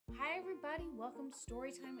everybody, welcome to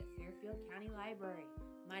Storytime at Fairfield County Library.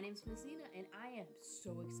 My name's Miss Nina and I am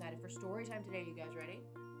so excited for Storytime today. You guys ready?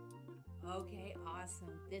 Okay,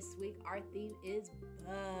 awesome. This week our theme is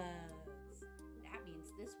bugs. That means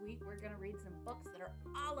this week we're going to read some books that are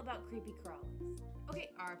all about creepy crawlies. Okay,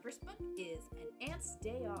 our first book is An Ant's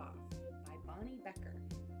Day Off by Bonny Becker,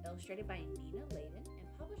 illustrated by Nina Laden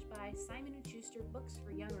and published by Simon and Schuster Books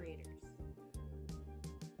for young readers.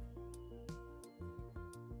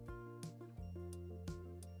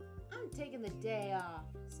 I'm taking the day off,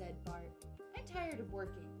 said Bart. I'm tired of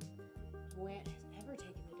working. No ant has ever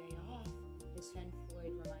taken the day off, his friend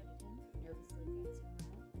Floyd reminded him, nervously glancing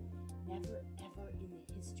around. Never ever in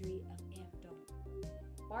the history of antdom.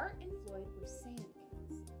 Bart and Floyd were sand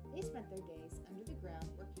ants. They spent their days under the ground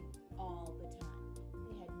working all the time.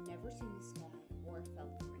 They had never seen the sky or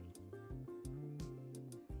felt afraid.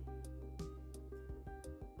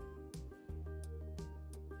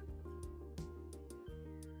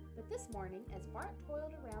 But this morning, as Bart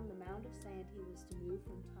toiled around the mound of sand he was to move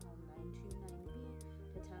from Tunnel 929B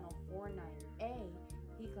to Tunnel 49A,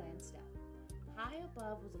 he glanced up. High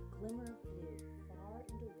above was a glimmer of blue, far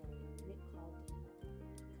and away, and it called to him.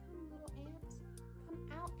 Come, little ants, come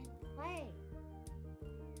out and play.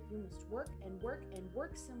 You must work and work and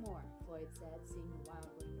work some more, Floyd said, seeing the wild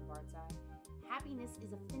look in Bart's eye. Happiness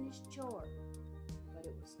is a finished chore. But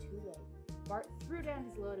it was too late. Bart threw down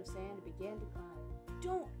his load of sand and began to climb.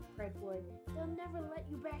 Don't, cried Floyd. They'll never let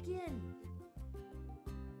you back in.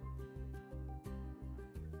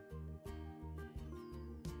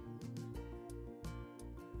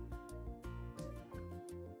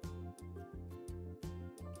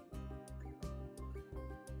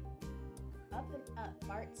 Up and up,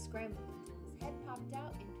 Bart scrambled until his head popped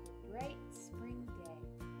out into a bright spring day.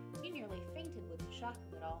 He nearly fainted with the shock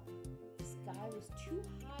of it all. The sky was too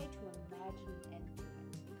high to imagine an end to it.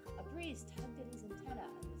 A breeze tugged at his antenna,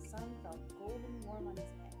 and the sun felt golden warm on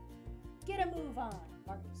his head. Get a move on,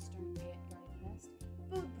 barked a stern ant guarding the nest.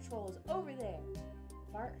 Food patrol is over there.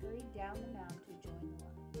 Bart hurried down the mound to join the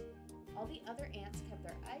line. All the other ants kept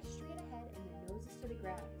their eyes straight ahead and their noses to the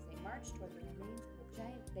ground as they marched toward the remains of a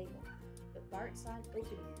giant bagel. But Bart saw an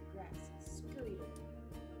opening in the grass and scurried over.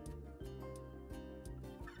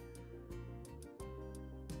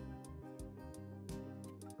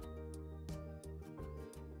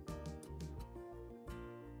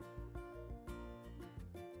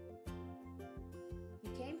 He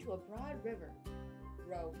came to a broad river.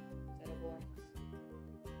 Row, said a voice.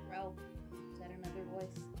 Row, said another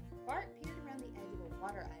voice. Bart peered around the edge of a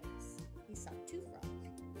water ice. He saw two frogs.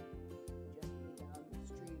 Gently down the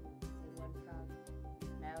stream, said one frog.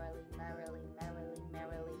 Merrily, merrily, merrily,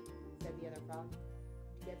 merrily, said the other frog.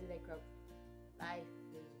 Together they croaked. Life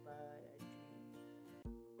is but a dream.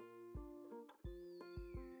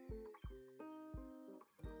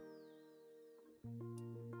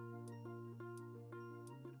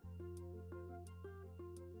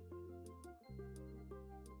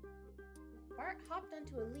 Bart hopped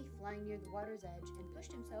onto a leaf lying near the water's edge and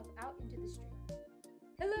pushed himself out into the stream.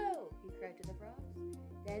 Hello, he cried to the frogs.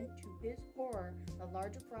 Then, to his horror, the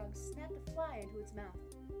larger frog snapped a fly into its mouth.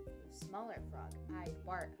 The smaller frog eyed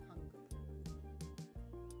Bart hungrily.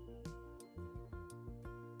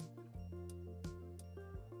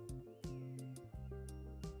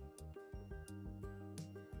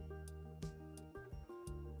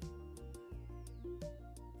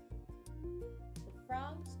 The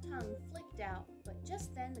frog's tongue flicked out, but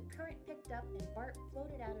just then the current picked up and Bart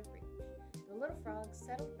floated out of reach. The little frog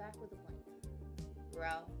settled back with a blanket.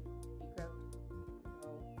 Growl, he croaked.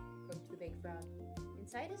 No, croaked the big frog.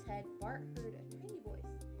 Inside his head, Bart heard a tiny voice.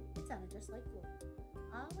 It sounded just like Floyd.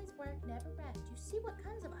 Always work, never rest. You see what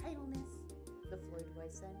comes of idleness? The Floyd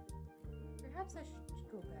voice said. Perhaps I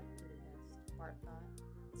should go back to the nest, Bart thought.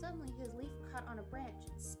 Suddenly his leaf caught on a branch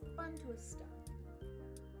and spun to a stump.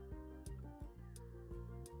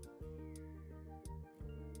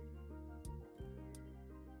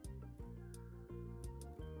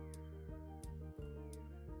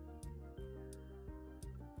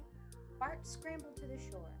 Bart scrambled to the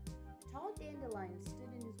shore. A tall dandelion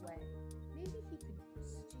stood in his way. Maybe he could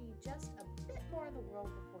see just a bit more of the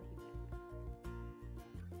world before he went back.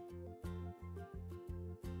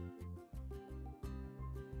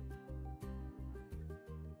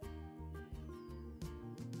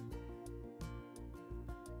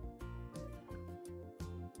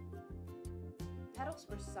 The petals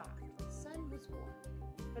were soft. The sun was warm.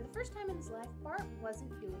 For the first time in his life, Bart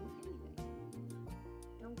wasn't doing anything.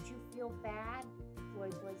 Don't you feel bad?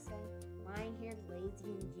 Floyd voice said. Lying here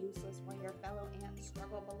lazy and useless while your fellow ants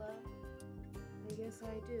struggle below? I guess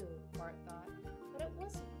I do, Bart thought, but it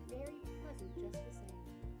wasn't very do just the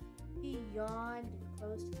same. He yawned and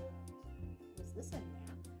closed his eyes. Was this a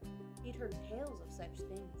nap? He'd heard tales of such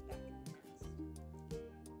things back in the nest.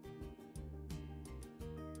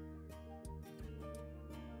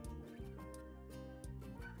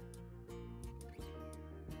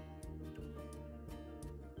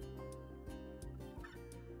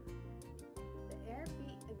 The air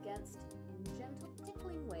beat against in gentle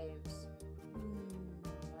tickling waves.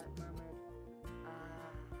 Bart murmured.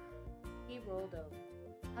 Ah. He rolled over.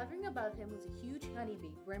 Hovering above him was a huge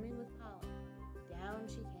honeybee brimming with pollen. Down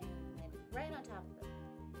she came and landed right on top of him.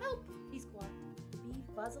 Help! He squawked. The bee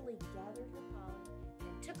buzzily gathered her pollen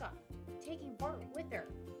and took off, taking Bart with her.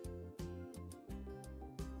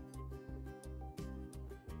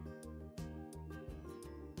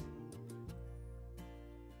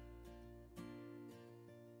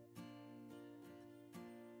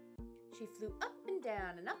 She flew up and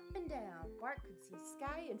down and up and down. Bart could see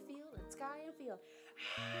sky and field and sky and field.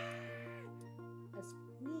 A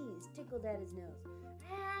sneeze tickled at his nose.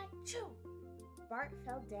 Achoo! Bart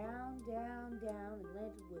fell down, down, down, and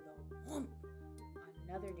landed with a whomp on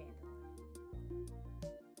another dandelion.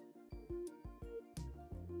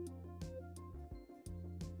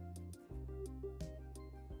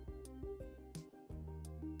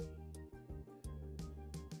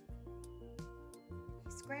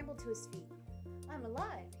 He scrambled to his feet. I'm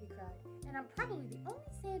alive, he cried, and I'm probably the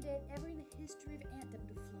only sand ant ever in the history of antdom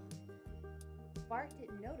to fly. Bart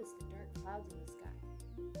didn't notice the dark clouds in the sky.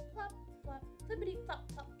 Plop, plop, flippity, plop,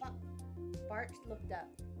 plop, plop. Bart looked up.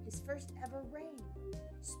 His first ever rain.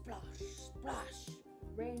 Splosh, splosh.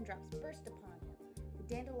 Raindrops burst upon him. The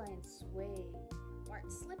dandelion swayed.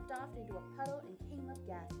 Bart slipped off into a puddle and came up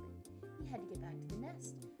gasping. He had to get back to the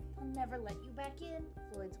nest. They'll never let you back in.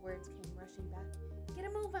 Floyd's words came rushing back. Get a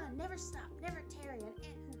move on, never stop, never tarry. An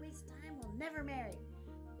ant who wastes time will never marry.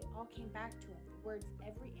 They all came back to him, the words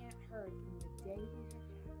every ant heard from the day he had hatched.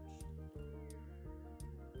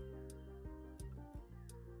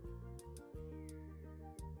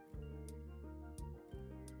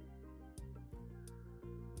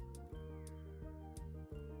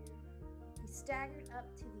 He staggered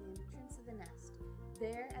up to the entrance of the nest.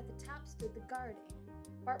 There at the top stood the guard ant.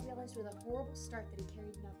 Bart realized with a horrible start that he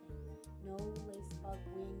carried nothing. No lace bug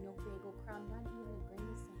wing, no bagel crumb, not even a grain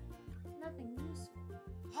of sand. Nothing useful.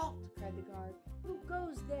 Halt! Cried the guard. Who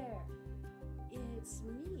goes there? It's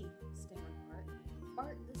me, stammered Bart.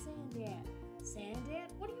 Bart the sand ant. Sand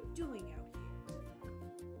ant? What are you doing out here?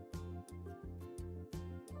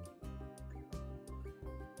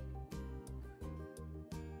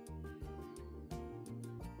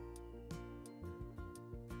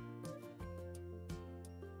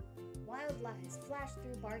 Wild lies flashed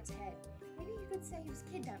through Bart's head. Maybe you could say he was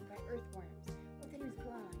kidnapped by earthworms, or that he was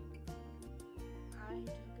blind. I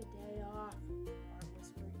took a day off, Bart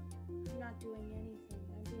whispered. I'm not doing anything.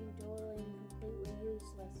 I'm being totally and completely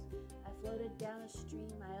useless. I floated down a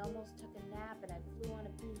stream, I almost took a nap, and I flew on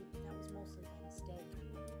a bee. That was mostly by mistake.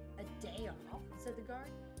 A day off? Said the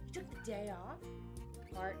guard. You took the day off?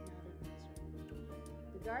 Bart nodded miserably.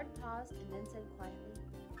 The guard paused and then said quietly,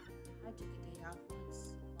 I took a day off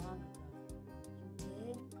once, long ago. You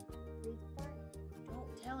did? Breathed Bart.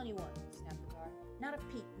 Don't tell anyone, snapped the guard. Not a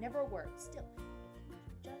peep, never a word. Still, if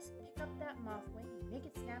you just pick up that moth wing and make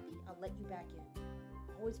it snappy, I'll let you back in.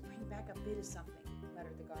 Always bring back a bit of something,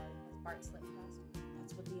 muttered the guard as Bart slipped past.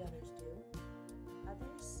 That's what the others do.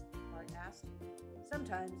 Others? Bart asked.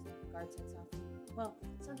 Sometimes, the guard said softly. Well,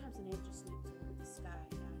 sometimes an ant just needs to look at the sky,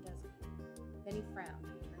 now doesn't it? Then he frowned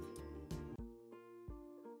and turned away.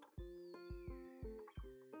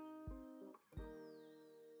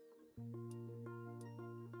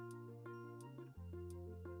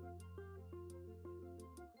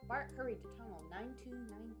 Bart hurried to tunnel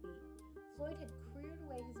 929B. Floyd had cleared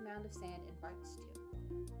away his mound of sand and Bart's too.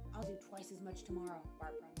 I'll do twice as much tomorrow,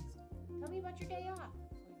 Bart promised. Tell me about your day off,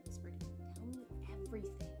 Floyd whispered. Tell me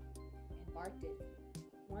everything. And Bart did.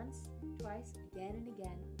 Once, twice, again and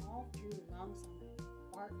again, all through the long summer,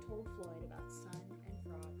 Bart told Floyd about sun and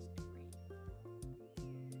frogs and rain.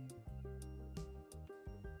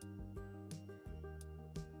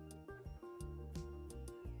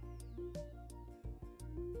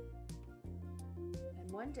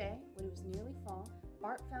 One day, when it was nearly fall,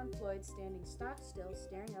 Bart found Floyd standing stock still,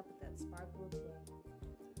 staring up at that sparkle of blue.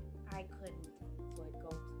 I couldn't, Floyd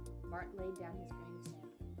gulped. Bart laid down his grain of sand.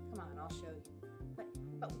 Come on, I'll show you.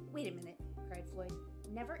 But wait a minute, cried Floyd.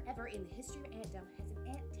 Never ever in the history of antdom has an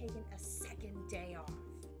ant taken a second day off.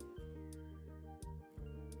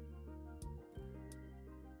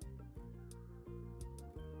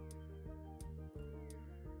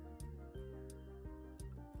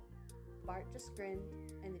 Bart just grinned,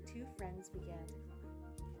 and the two friends began to climb.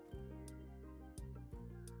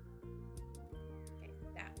 Okay,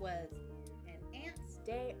 that was an ant's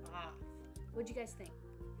day off. What'd you guys think?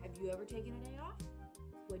 Have you ever taken a day off?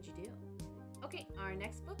 What'd you do? Okay, our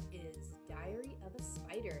next book is Diary of a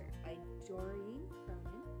Spider by Doreen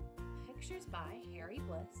Cronin, pictures by Harry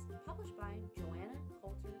Bliss, and published by Joanna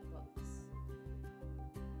Cotler Books.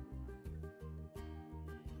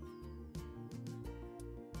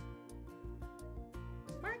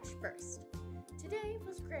 March 1st. Today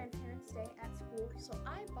was Grandparents' Day at school, so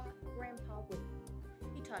I bought Grandpa with me.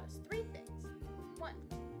 He taught us 3 things. 1.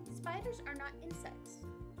 Spiders are not insects.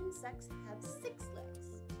 Insects have 6 legs.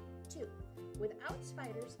 2. Without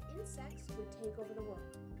spiders, insects would take over the world.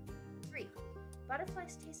 3.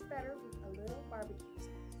 Butterflies taste better with a little barbecue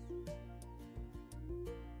sauce.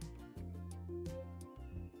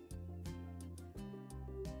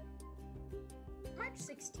 March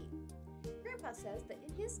 16th. Grandpa says that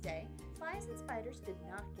in his day, flies and spiders did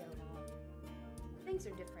not get along. Things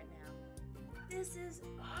are different now. This is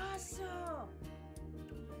awesome!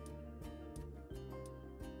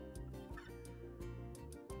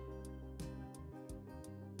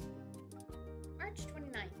 March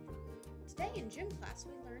 29th. Today in gym class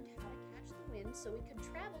we learned how to catch the wind so we could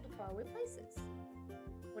travel to faraway places.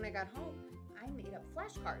 When I got home, I made up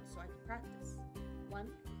flashcards so I could practice. 1.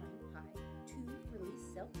 Climb high. 2.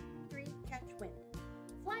 Release silk. 3. Catch wind.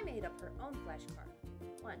 Fly made up her own flashcard.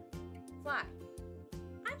 1. Fly.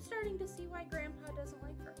 I'm starting to see why Grandpa doesn't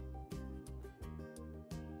like her.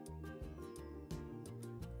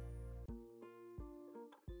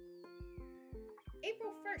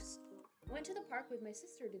 April 1st. Went to the park with my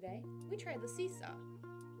sister today. We tried the seesaw.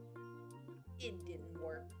 It didn't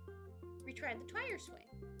work. We tried the tire swing.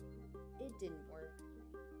 It didn't work.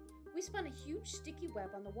 We spun a huge sticky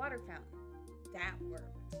web on the water fountain. That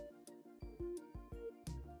worked.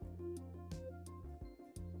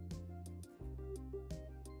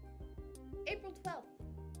 April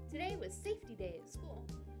 12th. Today was safety day at school.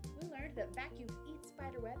 We learned that vacuums eat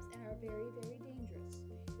spider webs and are very, very dangerous.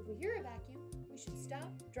 If we hear a vacuum, we should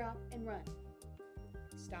stop, drop, and run.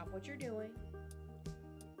 Stop what you're doing.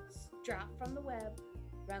 Drop from the web.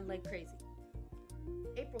 Run like crazy.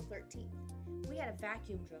 April 13th. We had a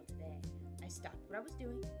vacuum drill today. I stopped what I was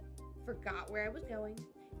doing, forgot where I was going,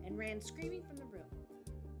 and ran screaming from the room.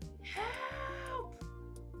 Help!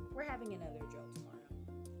 We're having another drill tomorrow.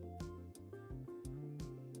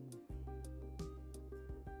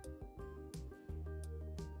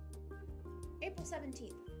 April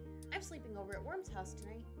 17th. I'm sleeping over at Worm's house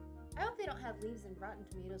tonight. I hope they don't have leaves and rotten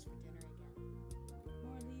tomatoes for dinner again.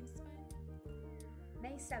 More leaves, Spider?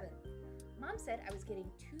 May 7th. Mom said I was getting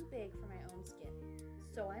too big for my own skin,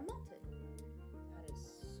 so I molted. That is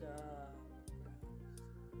so gross.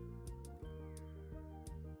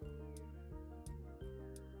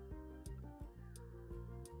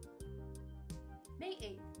 May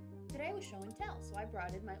 8th. Today was show and tell, so I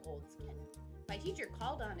brought in my old skin. My teacher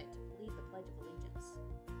called on it to lead the Pledge of Allegiance.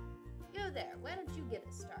 You there, why don't you get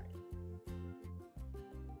us started?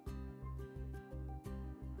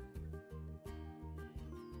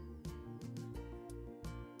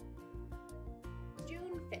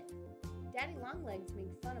 June 5th. Daddy Longlegs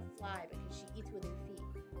made fun of Fly because she eats with her feet.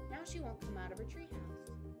 Now she won't come out of her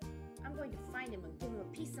treehouse. I'm going to find him and give him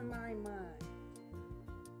a piece of my mind.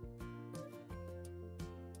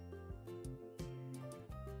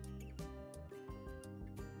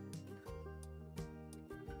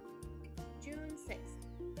 June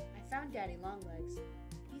 6th. I found Daddy Longlegs.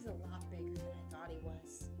 He's a lot bigger than I thought he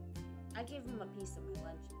was. I gave him a piece of my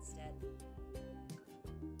lunch instead.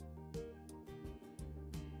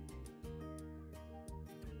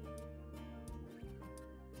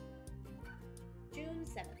 June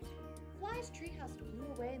 7th. Fly's treehouse blew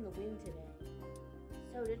away in the wind today.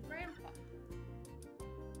 So did Grandpa.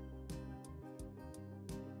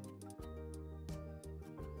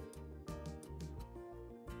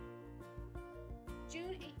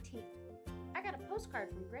 June 18th. I got a postcard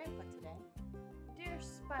from Grandpa today. Dear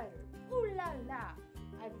Spider, ooh la la,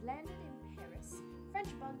 I've landed in Paris. French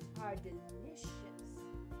buns are delicious.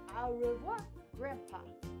 Au revoir, Grandpa.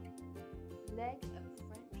 Leg of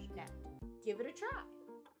French gnat. Give it a try.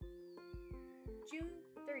 June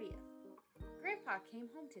 30th. Grandpa came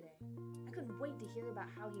home today. I couldn't wait to hear about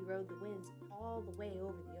how he rode the winds all the way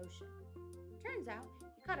over the ocean. Turns out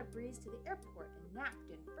he caught a breeze to the airport and napped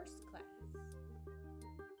in first class.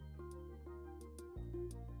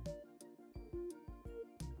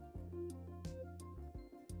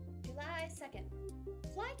 July 2nd.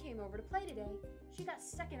 Fly came over to play today. She got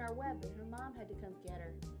stuck in our web and her mom had to come get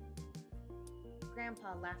her.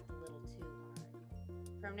 Grandpa laughed a little too hard.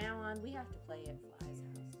 From now on, we have to play at Fly's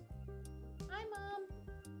house. Hi, Mom.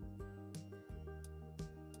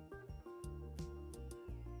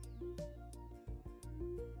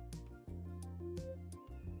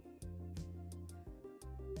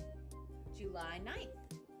 July 9th.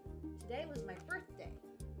 Today was my birthday.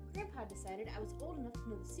 Grandpa decided I was old enough to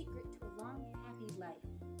know the secret to a long, happy life.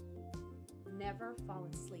 Never fall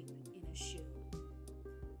asleep in a shoe.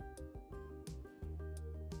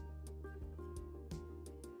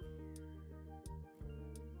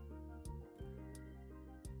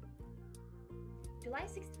 July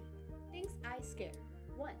 16th. Things I scare.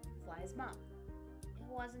 1. Fly's mom. It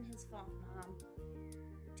wasn't his fault, Mom.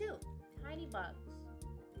 2. Tiny bugs.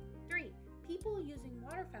 3. People using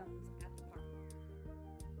water fountains at the park.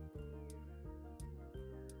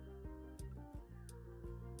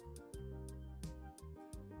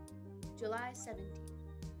 July 17th.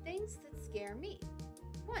 Things that scare me.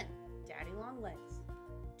 1. Daddy long legs.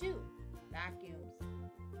 2. Vacuums.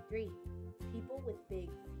 3. People with big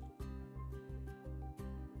feet.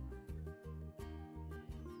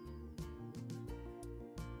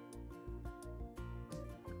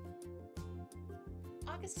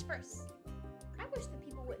 August 1st. I wish that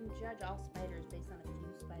people wouldn't judge all spiders based on a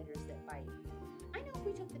few spiders that bite. I know if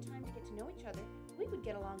we took the time to get to know each other, we would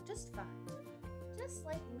get along just fine. Just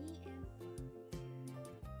like me and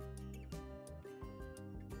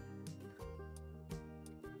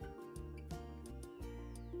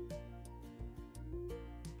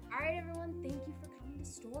Alright everyone, thank you for coming to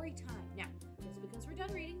Storytime. Now, just because we're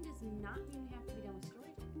done reading does not mean we have to be done with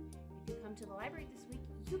Storytime. If you come to the library this week,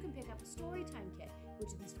 you can pick up a Storytime kit,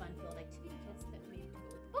 which are these fun-filled activity kits that were made to go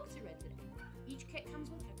with the books you read today. Each kit comes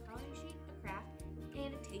with a coloring sheet, a craft,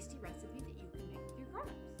 and a tasty recipe that you can make with your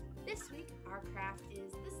grown-ups. This week, our craft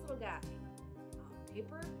is this little guy, a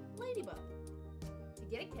paper ladybug. To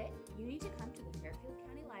get a kit, you need to come to the Fairfield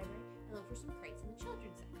County Library and look for some crates in the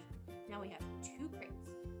children's section. Now we have 2 crates,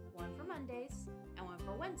 one for Mondays and one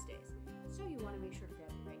for Wednesdays. So you want to make sure to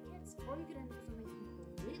grab the right kits, or you could end up with something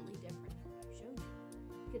completely different from what I've showed you.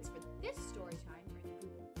 Kits for this story time are in the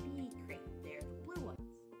group B crate. They're the blue ones.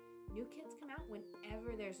 New kits come out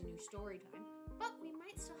whenever there's a new story time, but we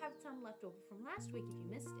might still have some left over from last week if you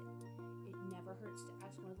missed it. It never hurts to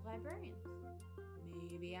ask one of the librarians.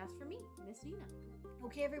 Maybe ask for me, Miss Nina.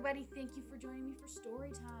 Okay, everybody, thank you for joining me for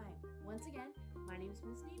story time. Once again, my name is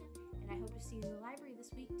Miss Nina, and I hope to see you in the library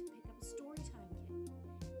this week to pick up a story time kit.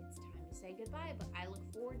 It's time to say goodbye, but I look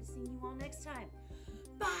forward to seeing you all next time.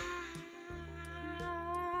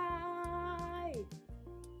 Bye!